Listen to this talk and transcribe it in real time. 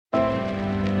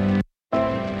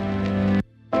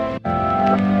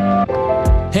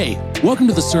Hey, welcome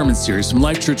to the sermon series from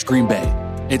Life Church Green Bay.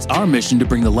 It's our mission to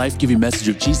bring the life-giving message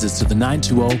of Jesus to the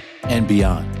 920 and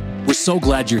beyond. We're so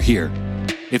glad you're here.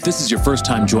 If this is your first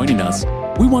time joining us,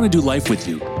 we want to do life with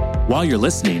you. While you're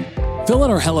listening, fill out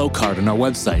our Hello card on our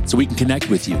website so we can connect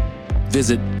with you.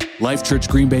 Visit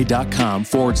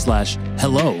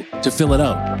lifechurchgreenbay.com/hello to fill it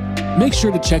out. Make sure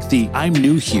to check the I'm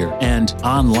new here and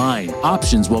online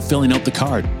options while filling out the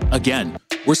card. Again,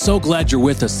 we're so glad you're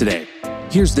with us today.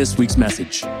 Here's this week's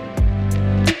message. All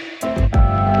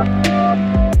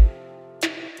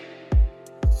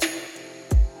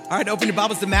right, open your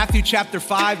Bibles to Matthew chapter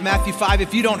 5. Matthew 5,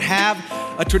 if you don't have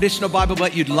a traditional Bible,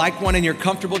 but you'd like one and you're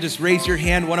comfortable, just raise your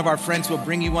hand. One of our friends will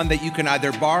bring you one that you can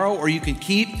either borrow or you can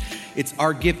keep. It's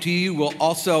our gift to you. We'll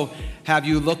also have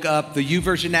you look up the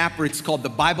YouVersion app, or it's called the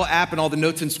Bible app, and all the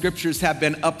notes and scriptures have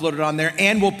been uploaded on there.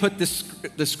 And we'll put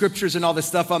the scriptures and all the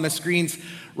stuff on the screens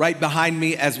right behind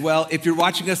me as well. If you're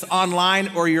watching us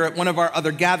online or you're at one of our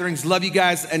other gatherings, love you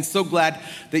guys and so glad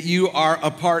that you are a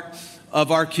part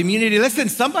of our community. Listen,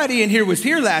 somebody in here was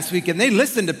here last week and they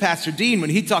listened to Pastor Dean when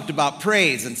he talked about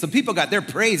praise, and some people got their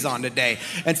praise on today.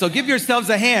 And so give yourselves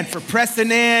a hand for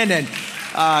pressing in. And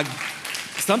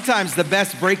sometimes the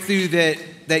best breakthrough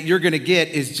that you're gonna get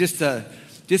is just to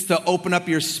open up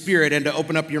your spirit and to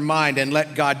open up your mind and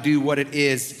let God do what it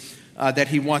is that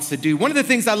he wants to do. One of the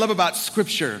things I love about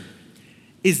Scripture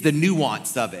is the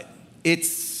nuance of it.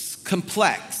 It's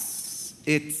complex.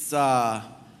 It's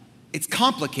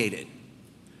complicated.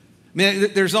 I mean,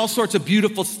 there's all sorts of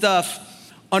beautiful stuff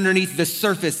underneath the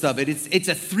surface of it. It's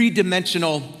a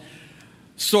three-dimensional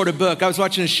sort of book. I was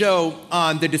watching a show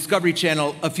on the Discovery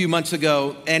Channel a few months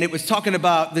ago, and it was talking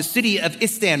about the city of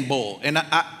Istanbul. And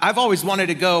I've always wanted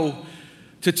to go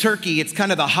to Turkey. It's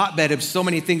kind of the hotbed of so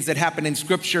many things that happen in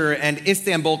Scripture. And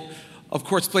Istanbul, of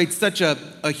course, played such a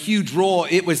huge role.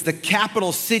 It was the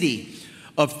capital city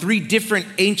of three different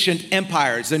ancient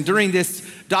empires. And during this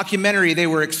documentary, they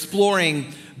were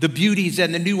exploring the beauties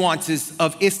and the nuances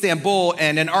of Istanbul,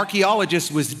 and an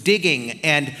archaeologist was digging,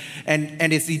 and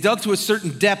as he dug to a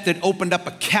certain depth, it opened up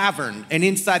a cavern, and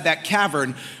inside that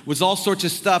cavern was all sorts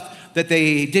of stuff that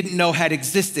they didn't know had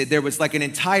existed. There was like an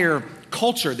entire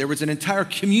culture, there was an entire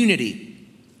community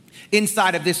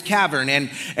inside of this cavern, and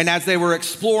as they were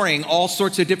exploring all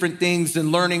sorts of different things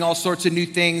and learning all sorts of new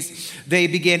things, they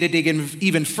began to dig in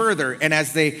even further. And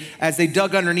as they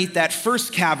dug underneath that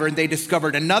first cavern, they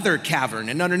discovered another cavern,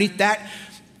 and underneath that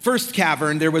first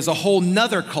cavern, there was a whole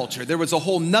nother culture. There was a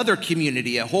whole nother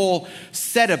community, a whole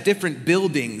set of different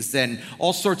buildings and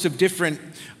all sorts of different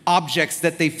objects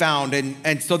that they found.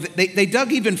 And so they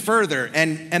dug even further,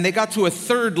 and they got to a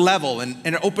third level, and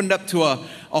it opened up to a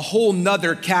whole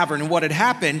nother cavern. And what had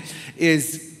happened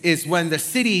is when the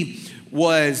city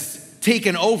was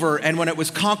taken over and when it was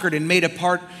conquered and made a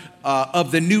part of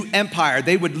the new empire,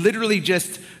 they would literally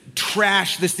just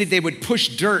trash the city. They would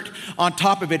push dirt on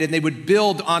top of it, and they would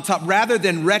build on top rather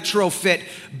than retrofit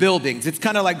buildings. It's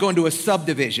kind of like going to a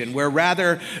subdivision where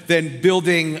rather than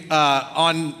building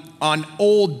on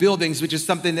old buildings, which is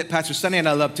something that Pastor Sonny and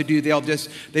I love to do,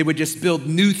 they would just build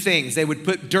new things. They would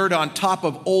put dirt on top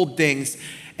of old things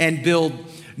and build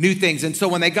new things. And so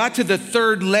when they got to the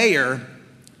third layer,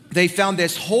 they found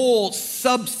this whole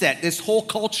subset, this whole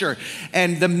culture.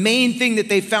 And the main thing that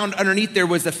they found underneath there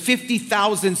was a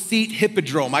 50,000 seat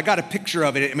hippodrome. I got a picture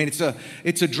of it. I mean, it's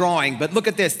a drawing, but look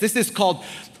at this. This is called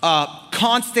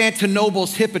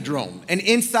Constantinople's Hippodrome. And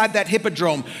inside that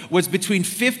hippodrome was between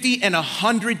 50 and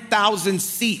 100,000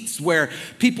 seats where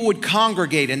people would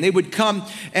congregate, and they would come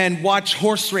and watch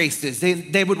horse races.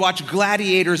 They would watch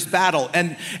gladiators battle.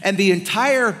 And the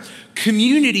entire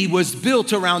community was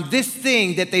built around this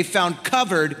thing that they found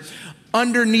covered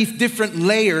underneath different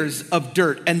layers of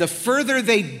dirt. And the further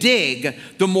they dig,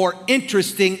 the more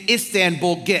interesting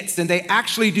Istanbul gets. And they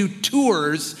actually do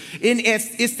tours in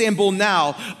Istanbul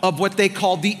now of what they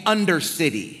call the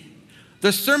Undercity.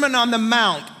 The Sermon on the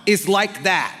Mount is like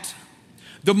that.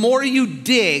 The more you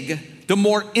dig, the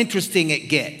more interesting it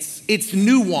gets. It's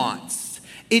nuanced,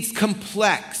 it's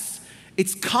complex,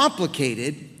 it's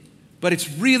complicated, but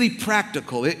it's really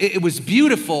practical. It was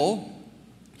beautiful,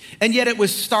 and yet it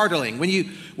was startling. When you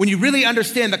really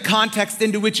understand the context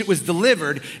into which it was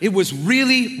delivered, it was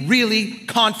really, really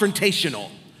confrontational.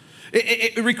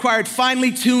 It required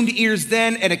finely tuned ears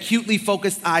then and acutely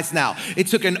focused eyes now. It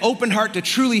took an open heart to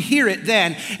truly hear it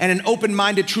then and an open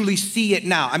mind to truly see it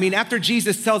now. I mean, after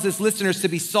Jesus tells his listeners to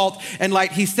be salt and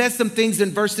light, he says some things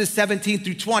in verses 17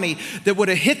 through 20 that would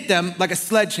have hit them like a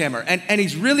sledgehammer. And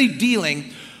he's really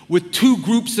dealing with two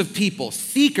groups of people,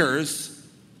 seekers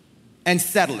and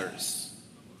settlers.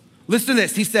 Listen to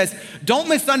this. He says, don't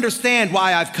misunderstand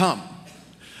why I've come.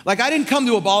 Like, I didn't come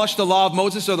to abolish the law of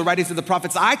Moses or the writings of the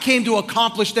prophets. I came to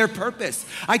accomplish their purpose.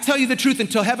 I tell you the truth,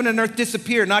 until heaven and earth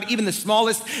disappear, not even the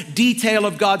smallest detail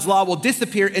of God's law will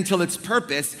disappear until its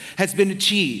purpose has been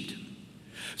achieved.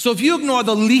 So if you ignore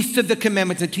the least of the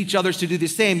commandments and teach others to do the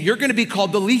same, you're going to be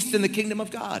called the least in the kingdom of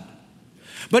God.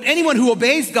 But anyone who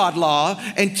obeys God's law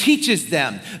and teaches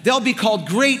them, they'll be called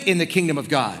great in the kingdom of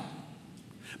God.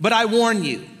 But I warn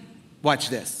you, watch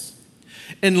this.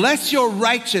 Unless your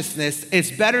righteousness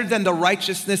is better than the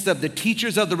righteousness of the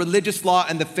teachers of the religious law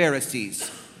and the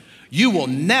Pharisees, you will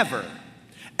never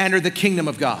enter the kingdom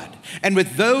of God. And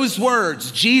with those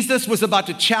words, Jesus was about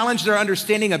to challenge their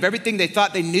understanding of everything they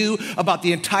thought they knew about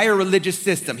the entire religious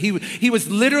system. He was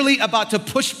literally about to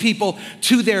push people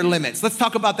to their limits. Let's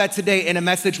talk about that today in a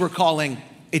message we're calling,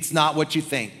 It's Not What You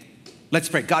Think. Let's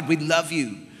pray. God, we love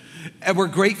you and we're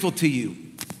grateful to you.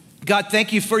 God,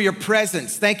 thank you for your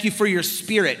presence. Thank you for your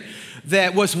spirit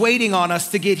that was waiting on us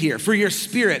to get here, for your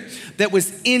spirit that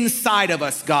was inside of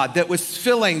us, God, that was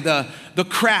filling the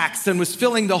cracks and was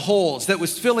filling the holes, that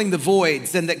was filling the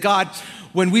voids, and that, God,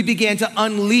 when we began to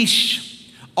unleash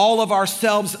all of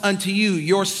ourselves unto you,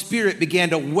 your spirit began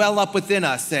to well up within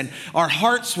us, and our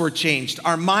hearts were changed,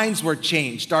 our minds were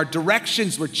changed, our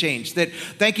directions were changed. That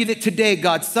thank you that today,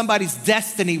 God, somebody's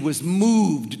destiny was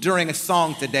moved during a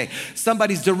song today.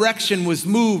 Somebody's direction was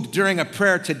moved during a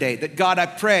prayer today. That, God, I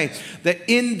pray that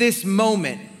in this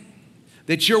moment,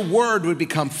 that your word would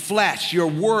become flesh, your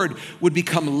word would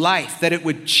become life, that it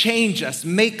would change us,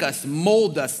 make us,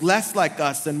 mold us, less like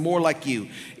us and more like you.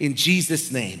 In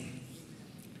Jesus' name.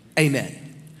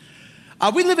 Amen.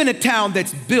 We live in a town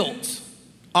that's built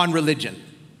on religion,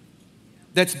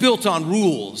 that's built on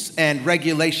rules and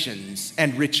regulations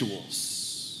and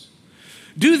rituals.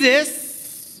 Do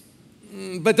this,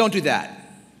 but don't do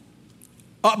that.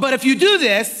 But if you do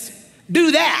this,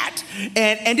 do that.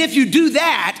 And if you do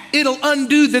that, it'll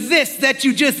undo the this that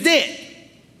you just did.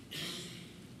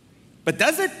 But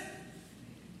does it?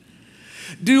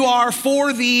 Do our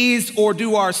 4 these or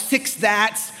do our 6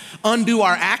 that's undo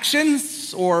our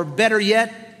actions, or better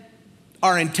yet,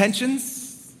 our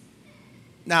intentions?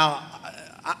 Now,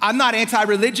 I'm not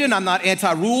anti-religion, I'm not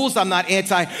anti-rules, I'm not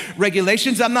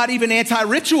anti-regulations, I'm not even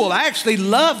anti-ritual. I actually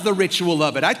love the ritual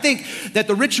of it. I think that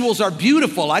the rituals are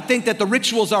beautiful. I think that the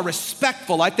rituals are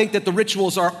respectful. I think that the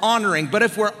rituals are honoring. But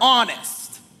if we're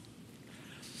honest,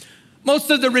 most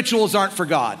of the rituals aren't for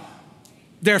God.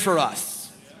 They're for us.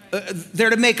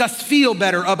 They're to make us feel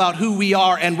better about who we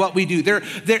are and what we do. They're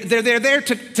there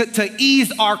to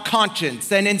ease our conscience.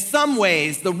 And in some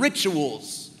ways, the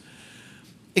rituals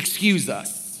excuse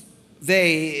us.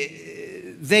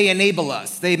 They enable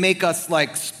us. They make us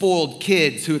like spoiled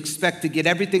kids who expect to get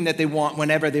everything that they want,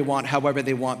 whenever they want, however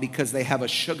they want, because they have a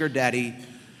sugar daddy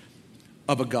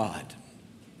of a God.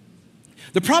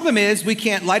 The problem is we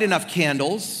can't light enough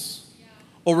candles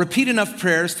or repeat enough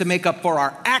prayers to make up for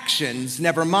our actions,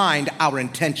 never mind our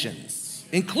intentions,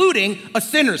 including a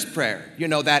sinner's prayer. You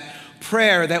know, that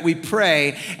prayer that we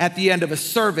pray at the end of a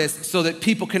service so that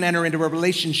people can enter into a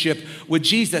relationship with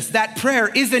Jesus. That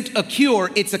prayer isn't a cure,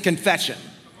 it's a confession.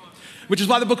 Which is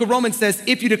why the book of Romans says,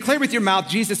 if you declare with your mouth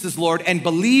Jesus is Lord and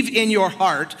believe in your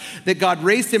heart that God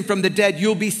raised him from the dead,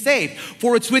 you'll be saved.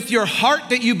 For it's with your heart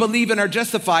that you believe and are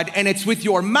justified, and it's with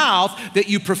your mouth that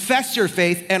you profess your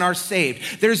faith and are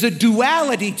saved. There's a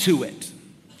duality to it.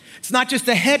 It's not just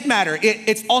a head matter,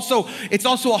 it's also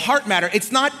a heart matter.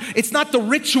 It's not the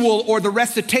ritual or the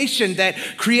recitation that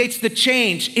creates the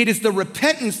change. It is the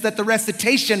repentance that the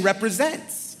recitation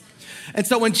represents. And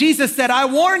so when Jesus said, I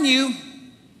warn you,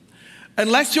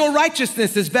 unless your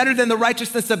righteousness is better than the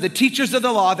righteousness of the teachers of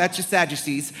the law, that's the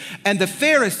Sadducees, and the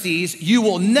Pharisees, you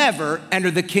will never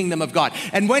enter the kingdom of God.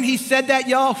 And when he said that,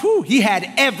 y'all, he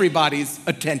had everybody's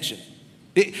attention.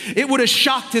 It would have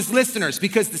shocked his listeners,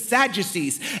 because the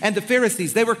Sadducees and the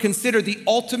Pharisees, they were considered the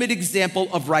ultimate example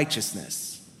of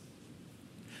righteousness.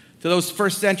 To those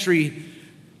first century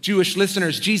Jewish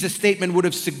listeners, Jesus' statement would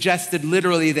have suggested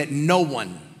literally that no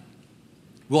one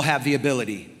will have the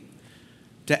ability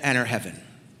to enter heaven.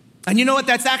 And you know what?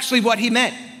 That's actually what he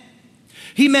meant.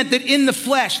 He meant that in the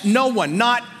flesh, no one,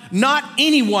 not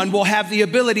anyone will have the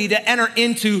ability to enter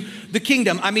into the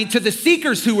kingdom. I mean, to the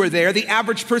seekers who were there, the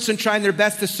average person trying their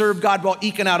best to serve God while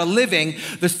eking out a living,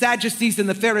 the Sadducees and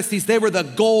the Pharisees, they were the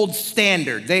gold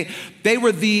standard. They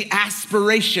were the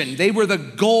aspiration. They were the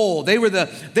goal. They were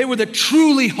the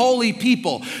truly holy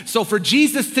people. So for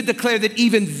Jesus to declare that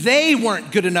even they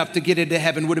weren't good enough to get into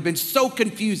heaven would have been so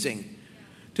confusing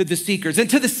to the seekers and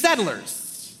to the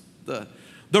settlers,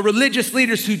 the religious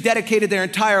leaders who dedicated their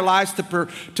entire lives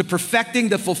to perfecting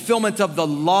the fulfillment of the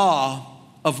law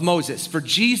of Moses. For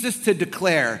Jesus to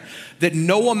declare that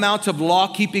no amount of law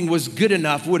keeping was good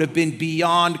enough would have been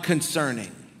beyond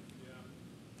concerning.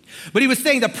 But he was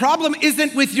saying the problem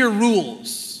isn't with your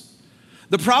rules.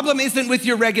 The problem isn't with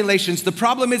your regulations. The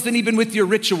problem isn't even with your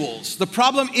rituals. The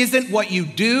problem isn't what you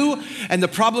do, and the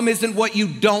problem isn't what you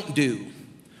don't do.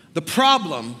 The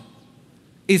problem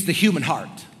is the human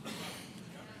heart.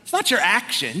 It's not your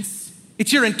actions,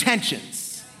 it's your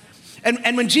intentions.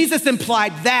 And when Jesus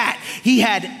implied that, he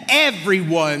had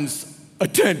everyone's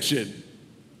attention.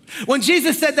 When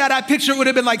Jesus said that, I picture it would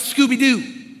have been like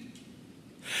Scooby-Doo.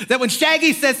 That when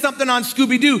Shaggy says something on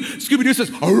Scooby-Doo, Scooby-Doo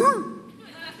says, "Arr!"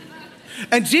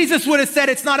 And Jesus would have said,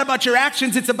 it's not about your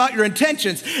actions, it's about your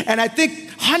intentions. And I think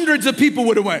hundreds of people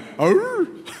would have went, "Arr!"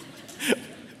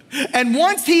 And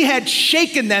once he had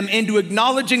shaken them into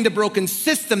acknowledging the broken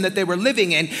system that they were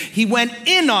living in, he went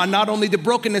in on not only the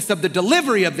brokenness of the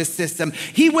delivery of this system,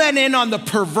 he went in on the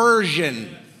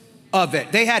perversion of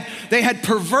it. They had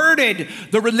perverted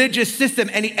the religious system,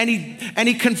 and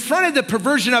he confronted the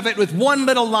perversion of it with one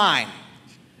little line.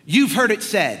 You've heard it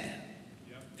said.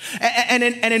 And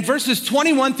in verses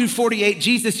 21 through 48,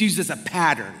 Jesus uses a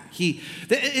pattern.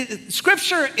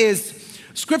 Scripture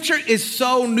is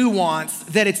so nuanced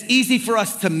that it's easy for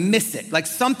us to miss it. Like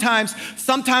sometimes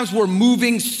we're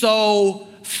moving so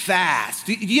fast.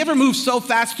 Do you ever move so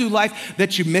fast through life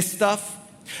that you miss stuff?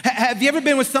 Have you ever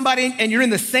been with somebody and you're in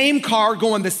the same car,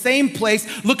 going the same place,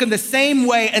 looking the same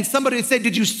way, and somebody would say,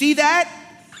 "Did you see that?"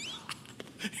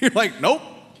 You're like, "Nope,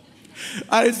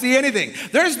 I didn't see anything."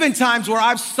 There's been times where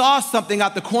I've saw something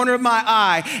out the corner of my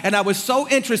eye and I was so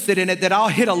interested in it that I'll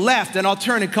hit a left and I'll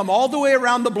turn and come all the way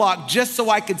around the block just so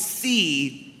I could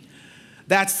see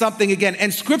that something again.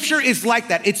 And scripture is like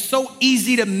that. It's so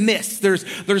easy to miss.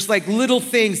 There's like little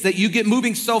things that you get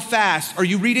moving so fast, or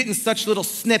you read it in such little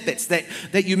snippets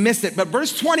that you miss it. But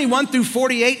verse 21 through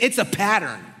 48, it's a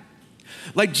pattern.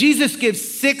 Like Jesus gives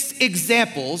 6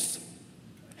 examples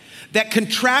that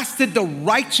contrasted the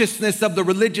righteousness of the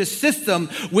religious system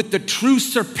with the true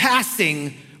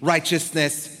surpassing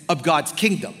righteousness of God's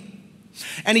kingdom.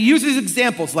 And he uses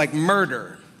examples like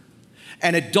murder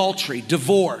and adultery,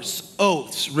 divorce,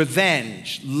 oaths,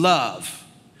 revenge, love.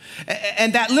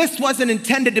 And that list wasn't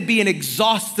intended to be an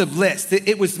exhaustive list.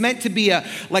 It was meant to be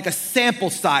like a sample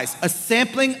size, a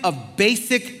sampling of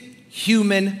basic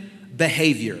human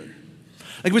behavior.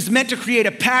 It was meant to create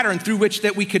a pattern through which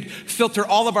that we could filter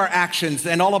all of our actions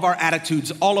and all of our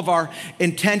attitudes, all of our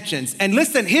intentions. And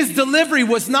listen, his delivery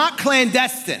was not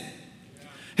clandestine.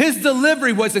 His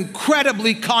delivery was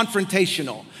incredibly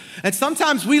confrontational. And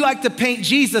sometimes we like to paint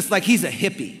Jesus like he's a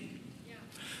hippie.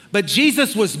 But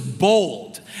Jesus was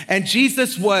bold, and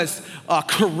Jesus was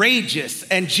courageous,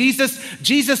 and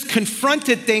Jesus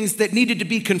confronted things that needed to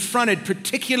be confronted,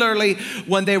 particularly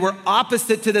when they were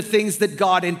opposite to the things that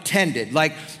God intended.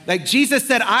 Like Jesus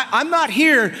said, I'm not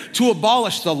here to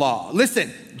abolish the law.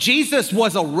 Listen, Jesus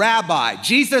was a rabbi.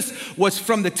 Jesus was,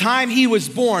 from the time he was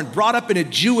born, brought up in a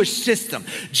Jewish system.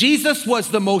 Jesus was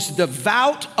the most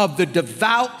devout of the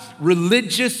devout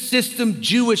religious system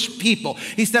Jewish people.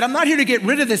 He said, I'm not here to get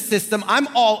rid of this system. I'm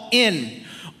all in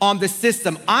on the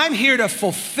system. I'm here to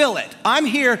fulfill it. I'm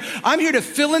here to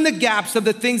fill in the gaps of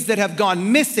the things that have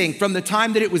gone missing from the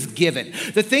time that it was given.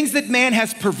 The things that man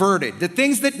has perverted, the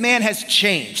things that man has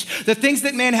changed, the things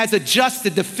that man has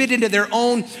adjusted to fit into their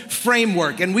own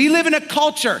framework. And we live in a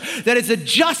culture that is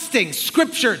adjusting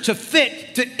scripture to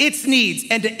fit to its needs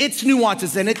and to its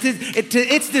nuances and to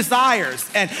its desires.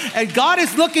 And God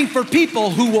is looking for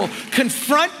people who will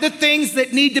confront the things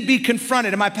that need to be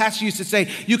confronted. And my pastor used to say,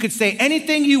 you could say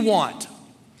anything you want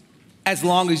as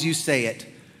long as you say it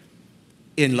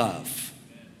in love.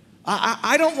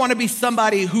 I don't want to be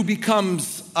somebody who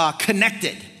becomes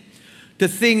connected to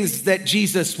things that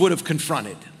Jesus would have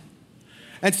confronted.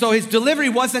 And so his delivery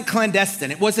wasn't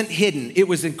clandestine. It wasn't hidden. It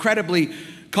was incredibly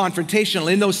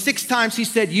confrontational. In those 6 times he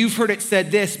said, you've heard it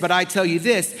said this, but I tell you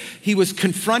this, he was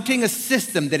confronting a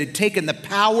system that had taken the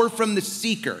power from the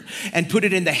seeker and put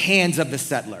it in the hands of the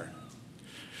settler.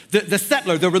 The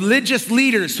settler, the religious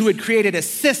leaders who had created a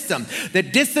system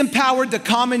that disempowered the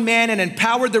common man and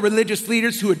empowered the religious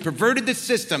leaders who had perverted the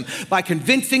system by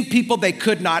convincing people they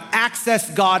could not access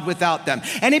God without them.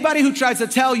 Anybody who tries to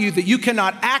tell you that you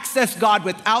cannot access God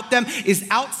without them is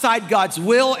outside God's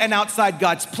will and outside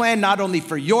God's plan, not only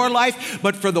for your life,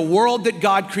 but for the world that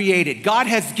God created. God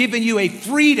has given you a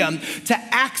freedom to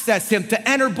access him, to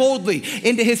enter boldly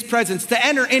into his presence, to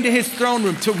enter into his throne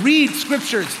room, to read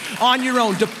scriptures on your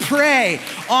own, to pray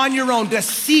on your own, to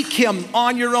seek him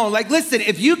on your own. Like, listen,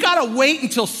 if you gotta wait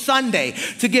until Sunday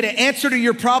to get an answer to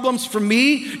your problems from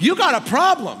me, you got a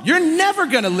problem. You're never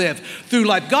gonna live through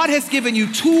life. God has given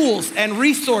you tools and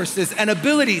resources and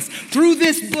abilities through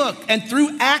this book and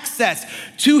through access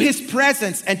to his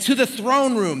presence and to the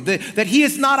throne room, that he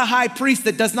is not a high priest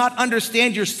that does not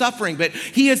understand your suffering, but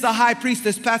he is the high priest,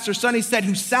 as Pastor Sonny said,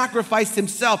 who sacrificed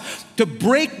himself to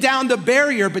break down the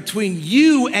barrier between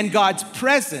you and God's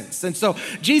presence. And so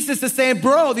Jesus is saying,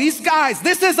 bro, these guys,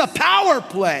 this is a power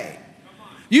play.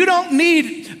 You don't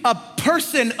need a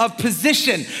person of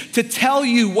position to tell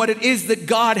you what it is that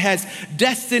God has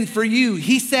destined for you.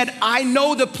 He said, I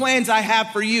know the plans I have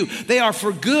for you. They are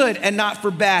for good and not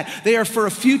for bad. They are for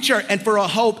a future and for a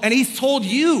hope. And he's told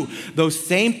you those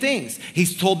same things.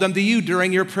 He's told them to you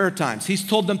during your prayer times. He's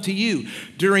told them to you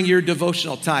during your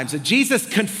devotional times. And Jesus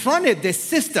confronted this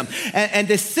system, and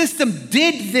this system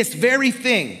did this very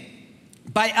thing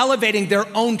by elevating their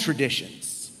own traditions.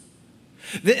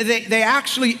 They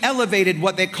actually elevated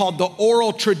what they called the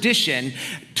oral tradition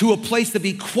to a place of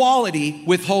equality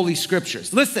with Holy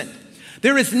Scriptures. Listen,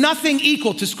 there is nothing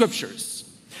equal to Scriptures.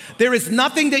 There is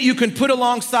nothing that you can put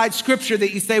alongside Scripture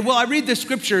that you say, well, I read the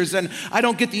Scriptures and I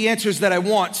don't get the answers that I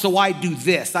want, so I do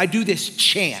this. I do this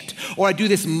chant, or I do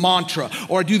this mantra,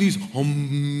 or I do these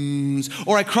hums,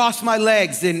 or I cross my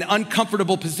legs in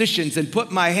uncomfortable positions and put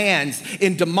my hands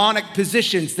in demonic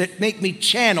positions that make me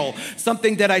channel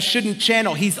something that I shouldn't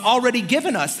channel. He's already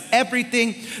given us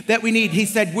everything that we need. He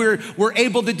said we're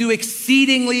able to do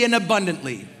exceedingly and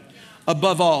abundantly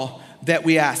above all that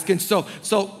we ask. And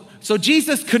so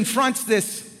Jesus confronts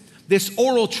this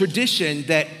oral tradition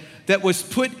that was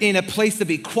put in a place of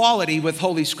equality with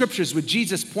Holy Scriptures, which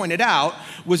Jesus pointed out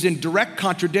was in direct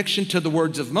contradiction to the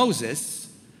words of Moses,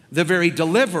 the very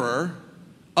deliverer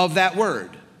of that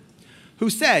word, who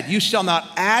said, you shall not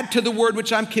add to the word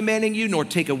which I'm commanding you, nor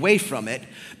take away from it,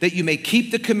 that you may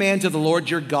keep the commands of the Lord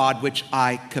your God, which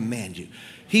I command you.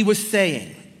 He was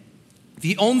saying,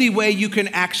 the only way you can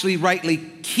actually rightly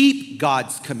keep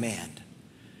God's command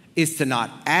is to not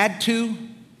add to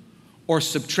or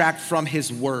subtract from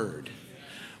his word,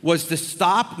 was to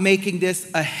stop making this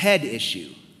a head issue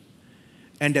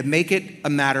and to make it a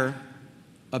matter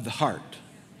of the heart.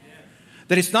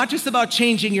 That it's not just about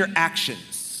changing your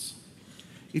actions,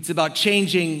 it's about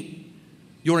changing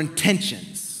your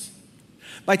intentions.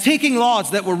 By taking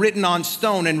laws that were written on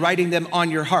stone and writing them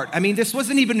on your heart. I mean, this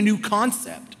wasn't even a new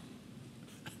concept.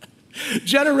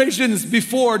 Generations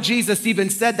before Jesus even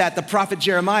said that, the prophet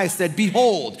Jeremiah said,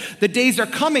 behold, the days are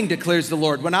coming, declares the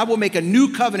Lord, when I will make a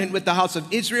new covenant with the house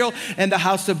of Israel and the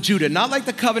house of Judah. Not like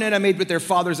the covenant I made with their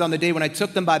fathers on the day when I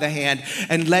took them by the hand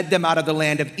and led them out of the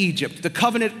land of Egypt. The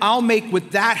covenant I'll make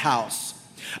with that house,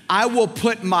 I will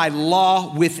put my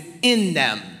law within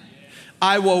them.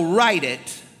 I will write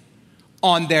it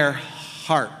on their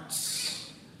hearts.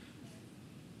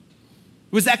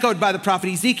 It was echoed by the prophet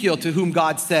Ezekiel, to whom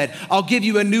God said, I'll give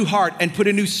you a new heart and put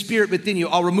a new spirit within you.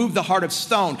 I'll remove the heart of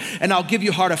stone and I'll give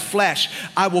you a heart of flesh.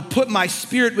 I will put my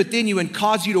spirit within you and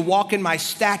cause you to walk in my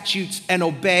statutes and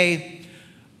obey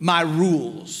my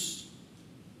rules.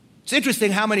 It's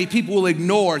interesting how many people will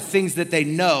ignore things that they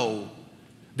know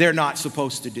they're not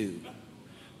supposed to do.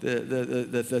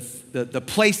 The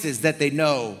places that they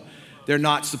know they're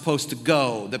not supposed to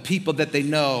go, the people that they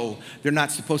know they're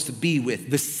not supposed to be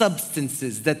with, the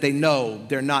substances that they know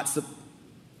they're not supposed.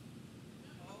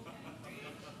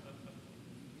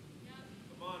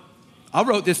 I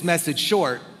wrote this message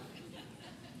short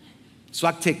so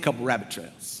I could take a couple rabbit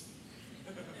trails.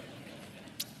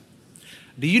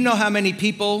 Do you know how many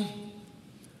people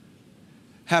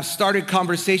have started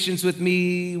conversations with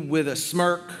me with a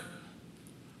smirk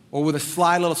or with a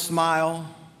sly little smile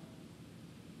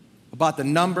about the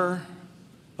number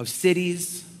of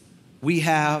cities we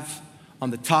have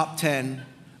on the top 10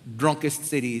 drunkest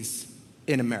cities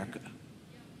in America?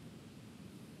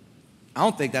 I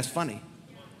don't think that's funny.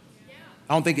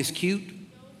 I don't think it's cute.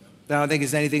 I don't think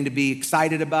it's anything to be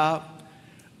excited about.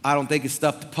 I don't think it's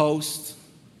stuff to post.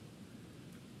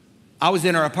 I was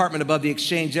in our apartment above the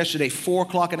Exchange yesterday, 4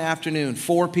 o'clock in the afternoon.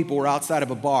 4 people were outside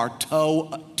of a bar, toe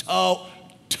up.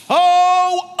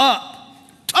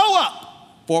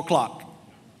 4 o'clock,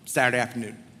 Saturday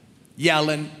afternoon,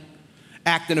 yelling,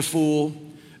 acting a fool,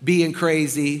 being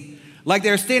crazy. Like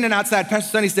they're standing outside,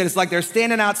 Pastor Sonny said it's like they're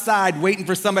standing outside waiting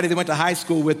for somebody they went to high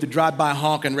school with to drive by,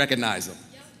 honk, and recognize them.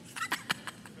 Yep.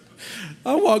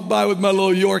 I walked by with my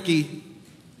little Yorkie,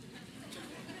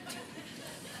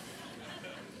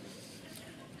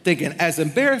 thinking, as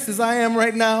embarrassed as I am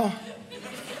right now,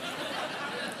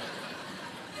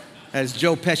 As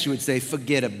Joe Pesci would say,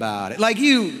 forget about it. Like what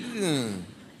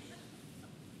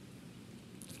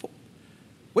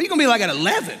are you gonna be like at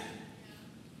 11?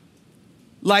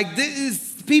 Like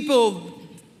this people,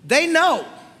 they know.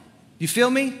 You feel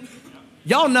me?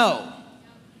 Y'all know.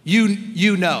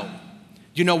 You know.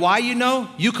 You know why you know?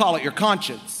 You call it your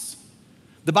conscience.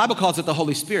 The Bible calls it the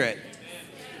Holy Spirit.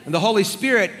 And the Holy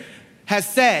Spirit has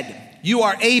said, you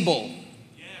are able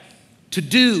to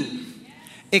do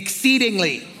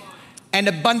exceedingly and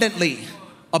abundantly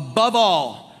above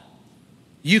all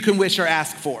you can wish or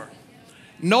ask for.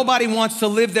 Nobody wants to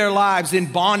live their lives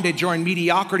in bondage or in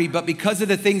mediocrity, but because of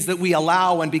the things that we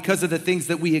allow and because of the things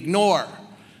that we ignore,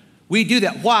 we do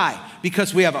that. Why?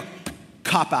 Because we have a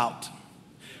cop-out.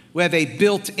 We have a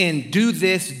built-in do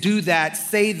this, do that,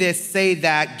 say this, say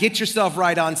that, get yourself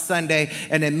right on Sunday,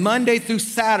 and then Monday through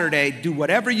Saturday, do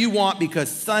whatever you want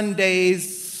because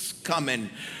Sunday's coming.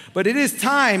 But it is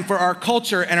time for our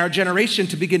culture and our generation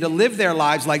to begin to live their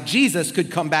lives like Jesus could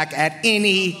come back at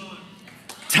any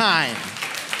time.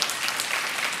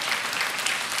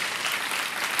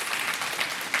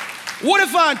 What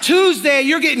if on Tuesday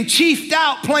you're getting chiefed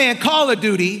out playing Call of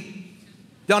Duty?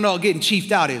 Y'all know what getting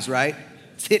chiefed out is, right?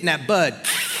 It's hitting that bud.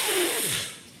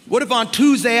 What if on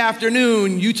Tuesday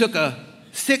afternoon you took a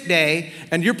sick day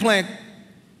and you're playing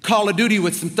Call of Duty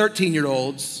with some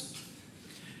 13-year-olds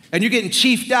and you're getting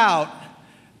chiefed out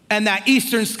and that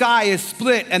eastern sky is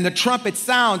split and the trumpet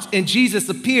sounds and Jesus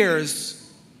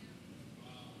appears?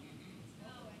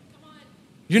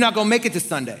 You're not gonna make it to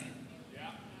Sunday.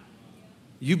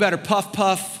 You better puff,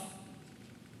 puff,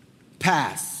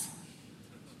 pass.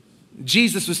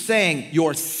 Jesus was saying,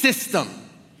 your system.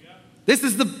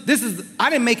 I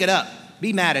didn't make it up.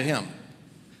 Be mad at him.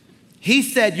 He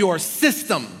said, your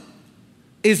system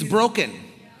is broken.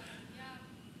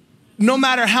 No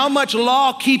matter how much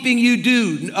law keeping you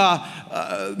do,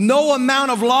 no amount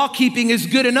of law keeping is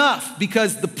good enough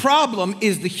because the problem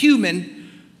is the human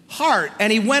heart.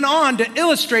 And he went on to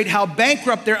illustrate how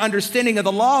bankrupt their understanding of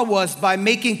the law was by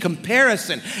making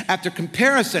comparison after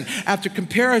comparison after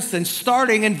comparison,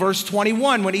 starting in verse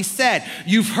 21 when he said,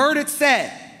 you've heard it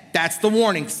said, that's the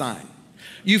warning sign.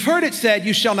 You've heard it said,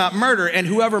 you shall not murder, and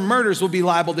whoever murders will be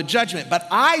liable to judgment. But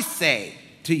I say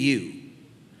to you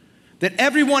that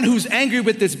everyone who's angry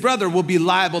with his brother will be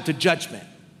liable to judgment.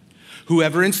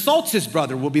 Whoever insults his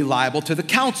brother will be liable to the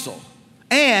council.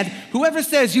 And whoever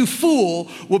says you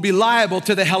fool will be liable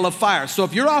to the hell of fire. So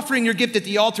if you're offering your gift at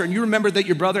the altar and you remember that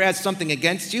your brother has something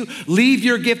against you, leave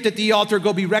your gift at the altar,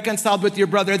 go be reconciled with your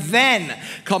brother, then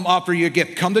come offer your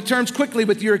gift. Come to terms quickly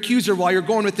with your accuser while you're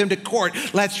going with him to court,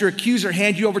 lest your accuser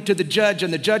hand you over to the judge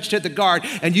and the judge to the guard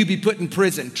and you be put in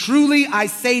prison. Truly, I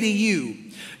say to you,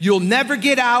 you'll never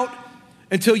get out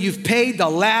until you've paid the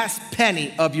last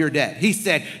penny of your debt. He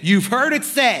said, you've heard it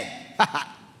said.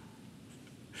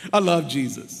 I love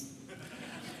Jesus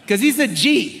because he's a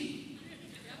G.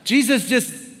 Jesus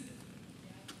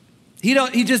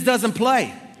he just doesn't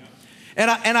play.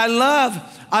 And I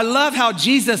love how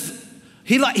Jesus,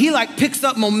 he picks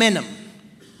up momentum.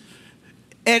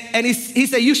 And he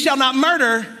said, you shall not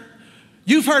murder.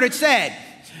 You've heard it said.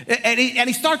 And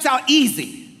he starts out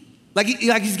easy. Like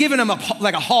he's giving him a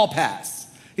hall pass.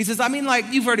 He says,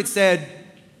 you've heard it said,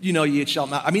 you shall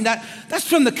not. That's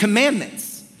from the commandments.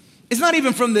 It's not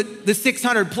even from the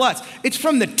 600 plus. It's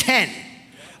from the 10.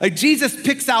 Like Jesus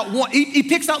picks out one. He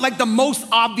picks out like the most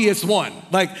obvious one.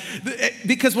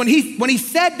 Because when he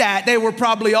said that, they were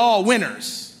probably all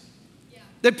winners. Yeah.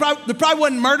 There probably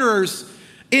wasn't murderers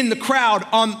in the crowd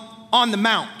on the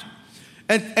mount.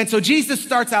 And so Jesus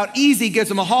starts out easy, gives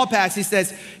them a hall pass. He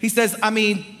says,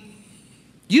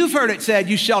 you've heard it said,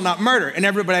 you shall not murder. And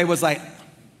everybody was like,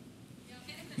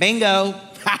 bingo.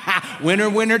 Winner,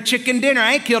 winner, chicken dinner.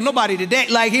 I ain't killed nobody today.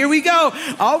 Here we go.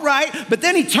 All right. But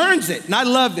then he turns it. And I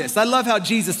love this. I love how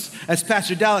Jesus, as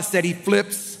Pastor Dallas said, he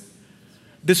flips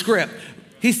the script.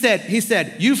 He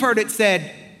said, you've heard it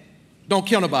said, don't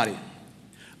kill nobody.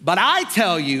 But I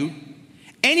tell you,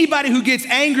 anybody who gets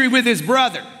angry with his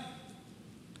brother,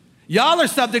 y'all are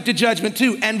subject to judgment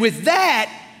too. And with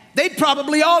that, they'd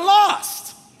probably all lost.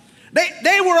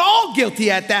 They were all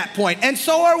guilty at that point, and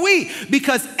so are we,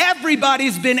 because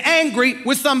everybody's been angry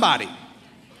with somebody.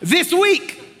 This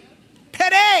week,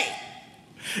 today,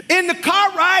 in the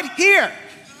car ride here,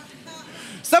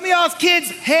 some of y'all's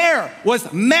kids' hair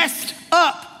was messed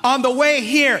up on the way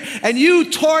here and you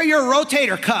tore your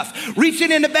rotator cuff,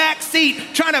 reaching in the back seat,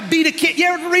 trying to beat a kid. You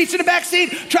ever reach in the back seat,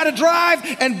 try to drive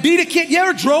and beat a kid? You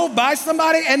ever drove by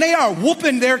somebody and they are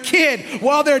whooping their kid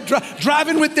while they're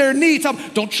driving with their knee? Tell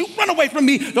them, don't you run away from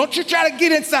me. Don't you try to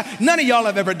get inside. None of y'all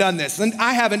have ever done this. And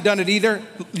I haven't done it either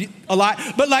a lot.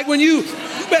 But like when you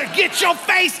better get your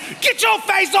face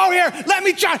over here. Let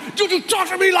me try. You talk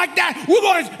to me like that. We're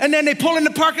going to, and then they pull in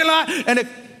the parking lot and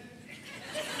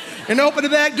they open the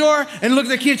back door and look at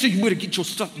their kid and say, you better get your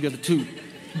stuff together too.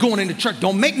 Going into church,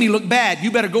 don't make me look bad.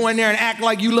 You better go in there and act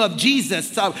like you love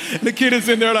Jesus. So the kid is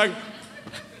in there like,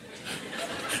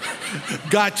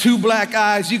 got 2 black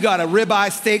eyes. You got a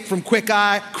ribeye steak from Quick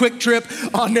Trip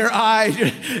on their eye.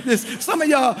 Some of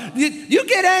y'all,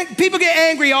 people get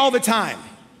angry all the time.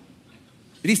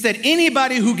 But he said,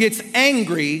 anybody who gets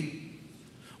angry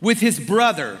with his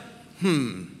brother,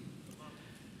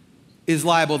 is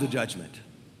liable to judgment.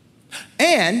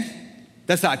 And,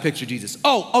 that's how I picture Jesus.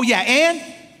 Oh yeah,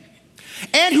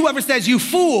 and whoever says you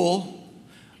fool,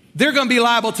 they're gonna be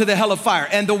liable to the hell of fire.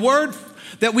 And the word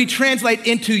that we translate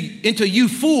into you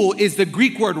fool is the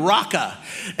Greek word raka.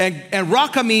 And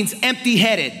raka means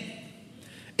empty-headed.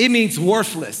 It means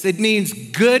worthless. It means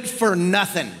good for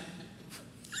nothing.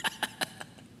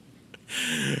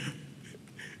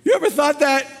 You ever thought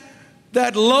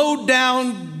that low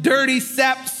down, dirty,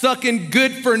 sap-sucking,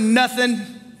 good for nothing?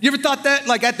 You ever thought that,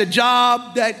 like at the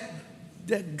job,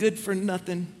 that good for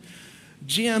nothing?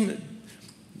 Jim,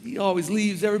 he always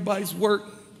leaves everybody's work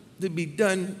to be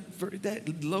done for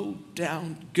that low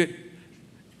down, good.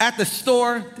 At the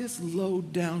store, this low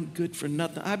down, good for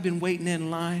nothing. I've been waiting in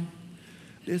line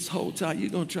this whole time. You're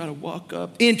gonna try to walk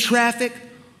up in traffic.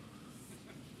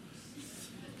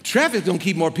 Traffic's gonna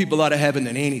keep more people out of heaven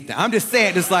than anything. I'm just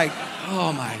saying, it's like,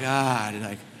 oh my God.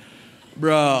 Like,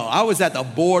 bro, I was at the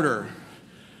border.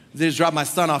 They just dropped my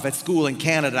son off at school in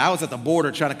Canada. I was at the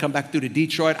border trying to come back through to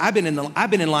Detroit. I've been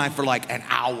in line for like an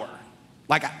hour.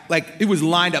 Like it was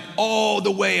lined up all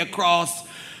the way across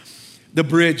the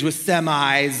bridge with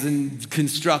semis and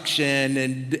construction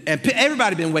and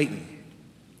everybody been waiting.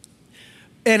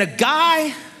 And a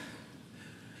guy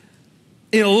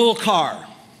in a little car,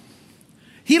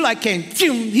 he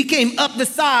came up the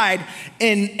side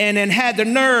and then had the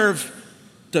nerve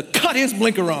to cut his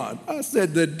blinker on. I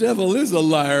said, the devil is a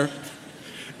liar.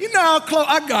 You know how close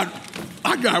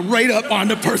I got right up on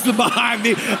the person behind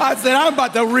me. I said, I'm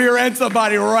about to rear end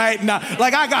somebody right now.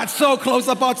 Like I got so close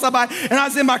up on somebody and I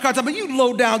was in my car talking, you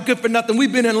low down, good for nothing.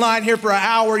 We've been in line here for an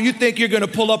hour. You think you're gonna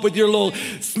pull up with your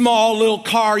small little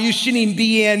car you shouldn't even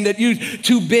be in, that you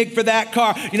too big for that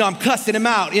car. You know, I'm cussing him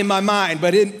out in my mind,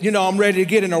 but I'm ready to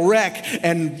get in a wreck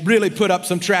and really put up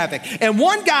some traffic. And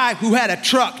one guy who had a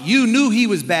truck, you knew he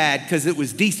was bad because it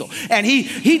was diesel. And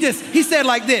he said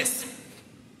like this.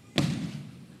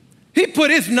 He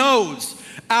put his nose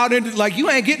out into, like, you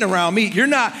ain't getting around me. You're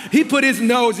not. He put his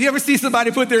nose. You ever see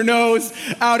somebody put their nose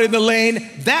out in the lane?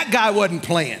 That guy wasn't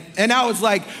playing. And I was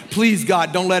like, please,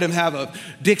 God, don't let him have a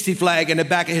Dixie flag in the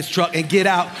back of his truck and get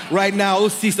out right now. We'll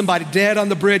see somebody dead on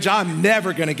the bridge. I'm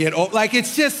never going to get old. Like,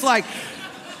 it's just like,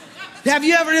 have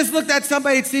you ever just looked at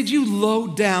somebody and said, you low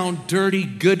down, dirty,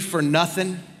 good for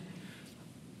nothing?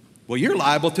 Well, you're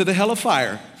liable to the hell of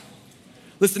fire.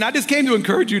 Listen, I just came to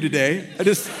encourage you today.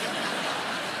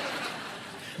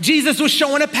 Jesus was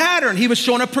showing a pattern. He was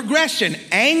showing a progression.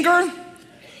 Anger,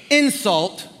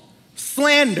 insult,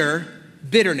 slander,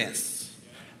 bitterness.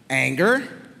 Anger,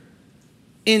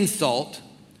 insult,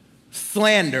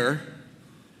 slander,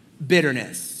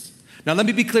 bitterness. Now let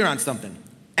me be clear on something.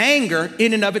 Anger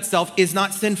in and of itself is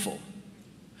not sinful.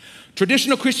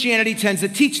 Traditional Christianity tends to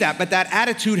teach that, but that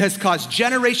attitude has caused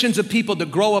generations of people to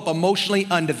grow up emotionally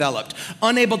undeveloped,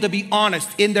 unable to be honest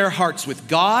in their hearts with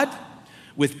God,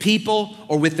 with people,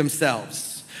 or with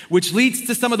themselves, which leads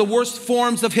to some of the worst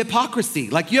forms of hypocrisy.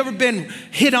 Like, you ever been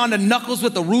hit on the knuckles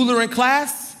with a ruler in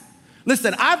class?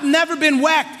 Listen, I've never been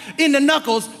whacked in the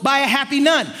knuckles by a happy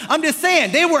nun. I'm just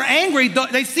saying, they were angry,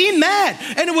 they seemed mad,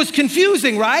 and it was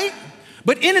confusing, right?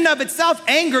 But in and of itself,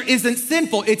 anger isn't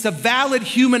sinful. It's a valid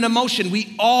human emotion.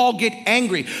 We all get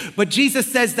angry. But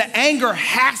Jesus says the anger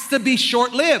has to be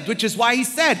short-lived, which is why he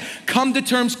said, come to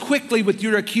terms quickly with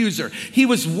your accuser. He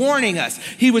was warning us.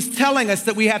 He was telling us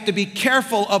that we have to be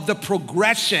careful of the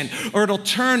progression or it'll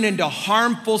turn into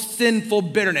harmful, sinful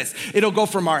bitterness. It'll go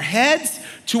from our heads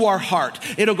to our heart.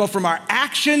 It'll go from our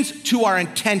actions to our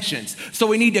intentions. So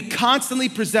we need to constantly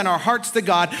present our hearts to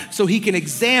God so he can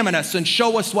examine us and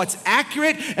show us what's accurate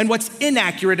and what's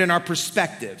inaccurate in our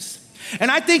perspectives.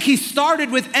 And I think he started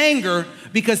with anger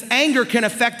because anger can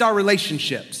affect our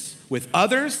relationships with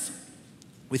others,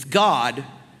 with God,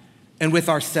 and with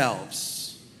ourselves.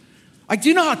 Like, do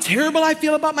you know how terrible I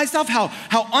feel about myself? How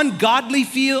ungodly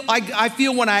I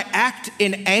feel when I act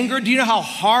in anger? Do you know how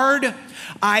hard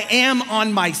I am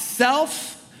on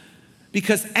myself?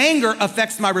 Because anger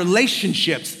affects my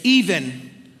relationships,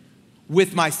 even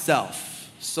with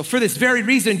myself. So for this very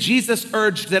reason, Jesus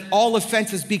urged that all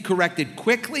offenses be corrected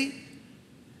quickly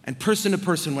and person to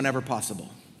person whenever possible.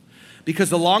 Because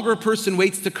the longer a person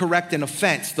waits to correct an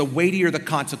offense, the weightier the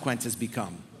consequences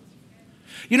become.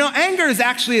 You know, anger is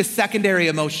actually a secondary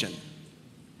emotion.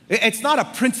 It's not a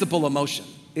principal emotion.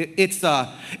 It's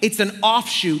an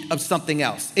offshoot of something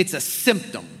else. It's a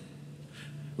symptom.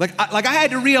 Like I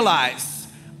had to realize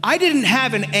I didn't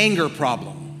have an anger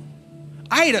problem.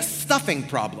 I had a stuffing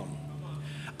problem.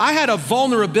 I had a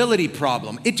vulnerability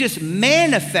problem. It just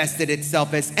manifested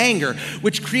itself as anger,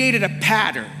 which created a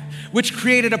pattern, which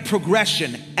created a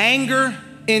progression: anger,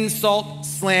 insult,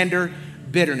 slander,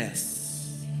 bitterness.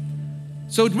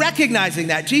 So recognizing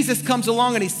that, Jesus comes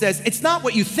along and he says, it's not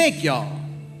what you think, y'all.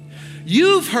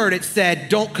 You've heard it said,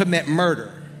 don't commit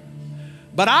murder.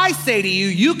 But I say to you,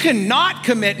 you cannot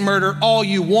commit murder all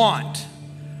you want.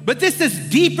 But this is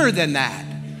deeper than that.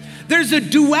 There's a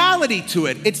duality to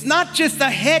it. It's not just a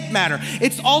head matter.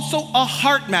 It's also a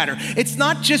heart matter. It's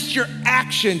not just your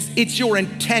actions, it's your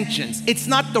intentions. It's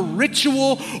not the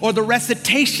ritual or the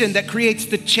recitation that creates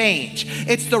the change.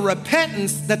 It's the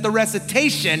repentance that the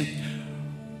recitation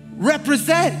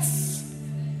represents.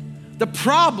 The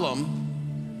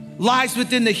problem lies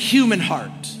within the human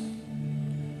heart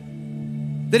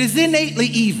that is innately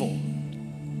evil,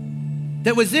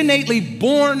 that was innately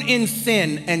born in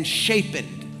sin and shapen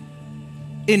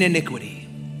in iniquity,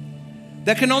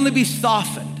 that can only be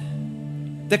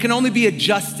softened, that can only be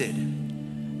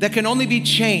adjusted, that can only be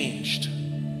changed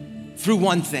through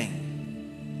one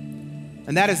thing,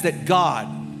 and that is that God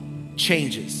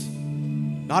changes,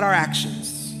 not our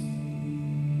actions,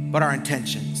 but our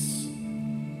intentions.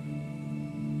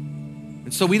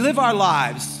 And so we live our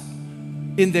lives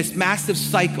in this massive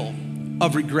cycle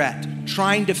of regret,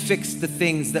 trying to fix the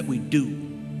things that we do.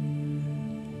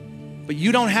 But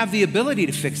you don't have the ability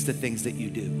to fix the things that you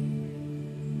do.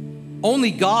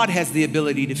 Only God has the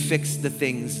ability to fix the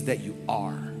things that you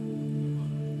are.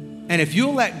 And if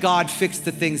you'll let God fix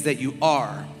the things that you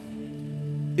are,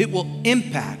 it will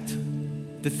impact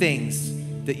the things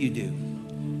that you do.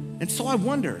 And so I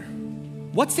wonder,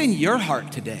 what's in your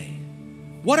heart today?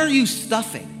 What are you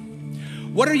stuffing?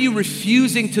 What are you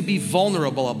refusing to be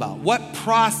vulnerable about? What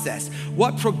process,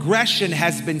 what progression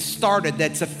has been started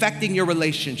that's affecting your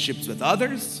relationships with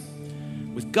others,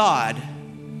 with God,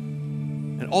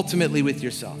 and ultimately with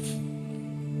yourself?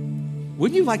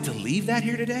 Wouldn't you like to leave that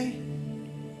here today?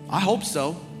 I hope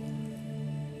so.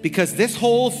 Because this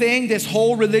whole thing, this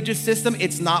whole religious system,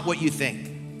 it's not what you think.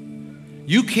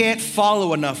 You can't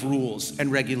follow enough rules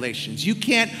and regulations. You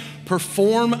can't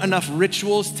perform enough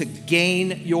rituals to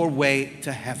gain your way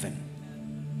to heaven.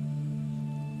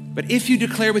 But if you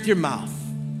declare with your mouth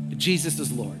that Jesus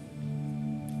is Lord,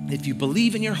 if you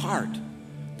believe in your heart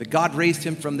that God raised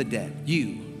him from the dead,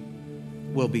 you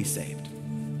will be saved.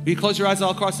 Will you close your eyes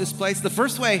all across this place? The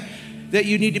first way that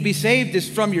you need to be saved is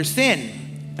from your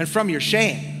sin and from your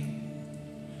shame.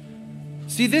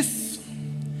 See, this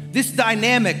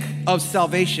dynamic of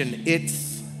salvation,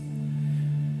 it's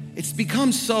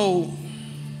become so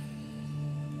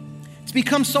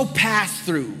passed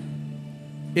through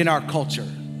in our culture.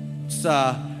 It's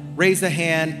raise a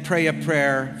hand, pray a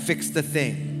prayer, fix the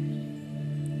thing.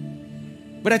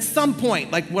 But at some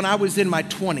point, like when I was in my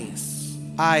 20s,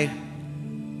 I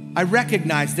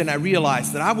recognized and I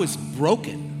realized that I was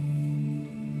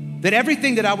broken. That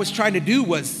everything that I was trying to do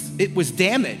was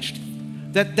damaged.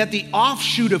 That the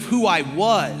offshoot of who I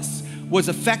was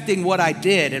affecting what I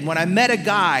did. And when I met a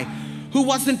guy who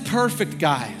wasn't perfect,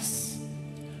 guys.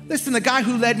 Listen, the guy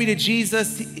who led me to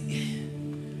Jesus,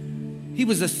 he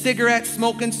was a cigarette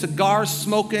smoking, cigar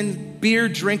smoking, beer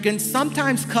drinking,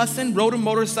 sometimes cussing, rode a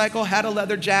motorcycle, had a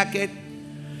leather jacket.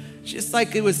 Just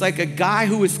like it was like a guy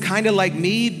who was kind of like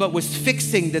me, but was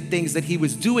fixing the things that he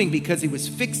was doing because he was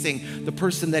fixing the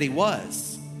person that he was.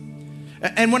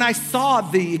 And when I saw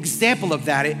the example of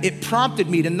that, it prompted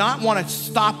me to not want to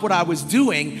stop what I was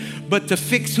doing, but to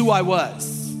fix who I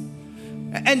was.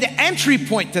 And the entry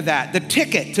point to that, the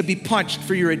ticket to be punched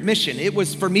for your admission, it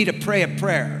was for me to pray a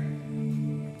prayer.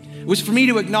 It was for me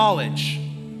to acknowledge,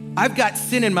 I've got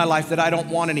sin in my life that I don't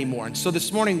want anymore. And so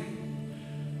this morning,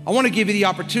 I want to give you the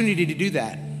opportunity to do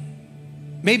that.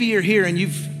 Maybe you're here and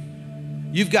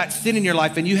you've got sin in your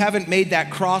life and you haven't made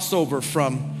that crossover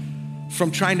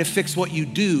from trying to fix what you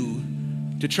do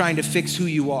to trying to fix who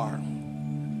you are.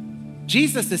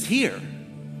 Jesus is here.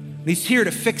 And he's here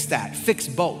to fix that, fix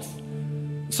both.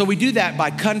 So we do that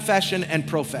by confession and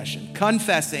profession.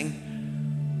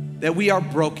 Confessing that we are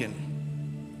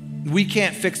broken. We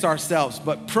can't fix ourselves,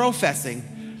 but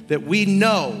professing that we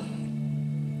know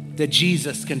that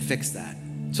Jesus can fix that.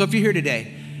 So if you're here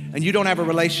today and you don't have a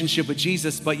relationship with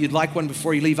Jesus, but you'd like one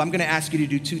before you leave, I'm gonna ask you to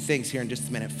do two things here in just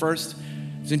a minute. First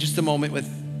is in just a moment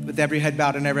with every head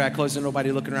bowed and every eye closed and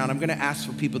nobody looking around, I'm gonna ask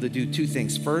for people to do two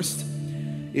things. First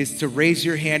is to raise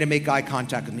your hand and make eye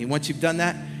contact with me. Once you've done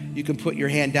that, you can put your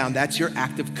hand down. That's your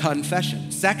act of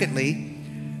confession. Secondly,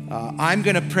 I'm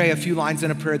gonna pray a few lines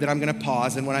in a prayer that I'm gonna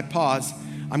pause, and when I pause,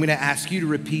 I'm gonna ask you to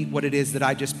repeat what it is that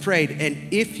I just prayed.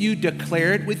 And if you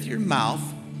declare it with your mouth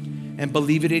and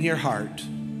believe it in your heart,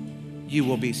 you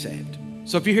will be saved.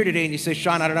 So if you're here today and you say,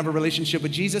 Sean, I don't have a relationship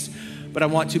with Jesus, but I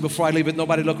want to before I leave with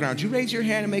nobody looking around, would you raise your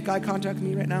hand and make eye contact with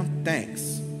me right now?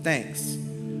 Thanks, thanks,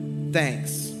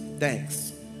 thanks,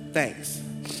 thanks, thanks,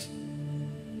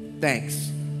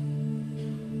 thanks.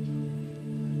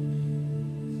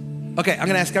 Okay, I'm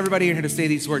gonna ask everybody in here to say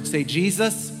these words. Say,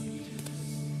 Jesus,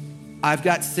 I've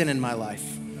got sin in my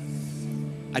life.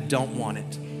 I don't want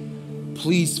it.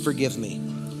 Please forgive me.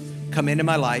 Come into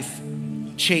my life,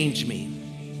 change me,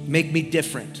 make me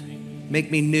different,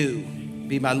 make me new,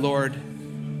 be my Lord,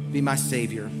 be my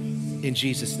Savior, in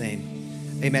Jesus'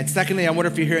 name, amen. Secondly, I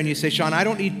wonder if you're here and you say, Sean, I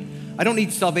don't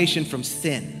need salvation from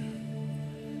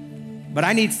sin, but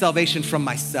I need salvation from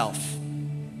myself.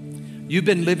 You've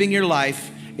been living your life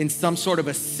in some sort of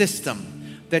a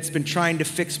system that's been trying to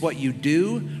fix what you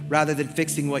do rather than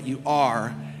fixing what you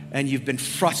are, and you've been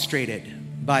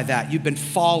frustrated by that. You've been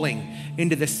falling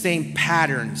into the same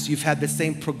patterns. You've had the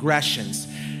same progressions.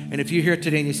 And if you're here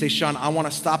today and you say, Sean, I want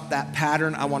to stop that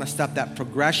pattern, I want to stop that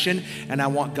progression, and I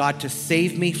want God to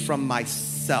save me from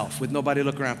myself. With nobody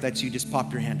looking around, if that's you, just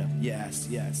pop your hand up. Yes,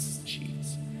 yes,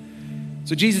 jeez.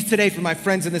 So Jesus, today for my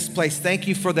friends in this place, thank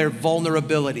you for their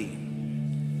vulnerability.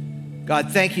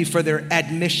 God, thank you for their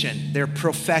admission, their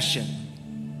profession.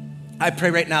 I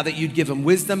pray right now that you'd give them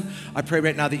wisdom. I pray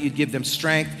right now that you'd give them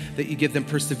strength, that you give them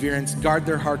perseverance. Guard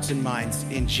their hearts and minds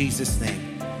in Jesus'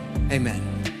 name. Amen.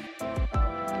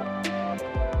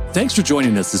 Thanks for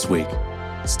joining us this week.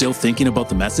 Still thinking about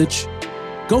the message?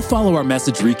 Go follow our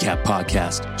message recap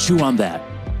podcast, Chew on That.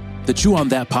 The Chew on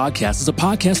That podcast is a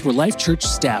podcast where Life Church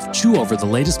staff chew over the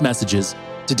latest messages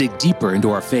to dig deeper into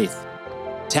our faith.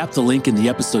 Tap the link in the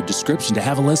episode description to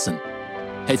have a listen.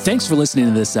 Hey, thanks for listening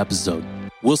to this episode.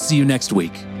 We'll see you next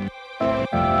week.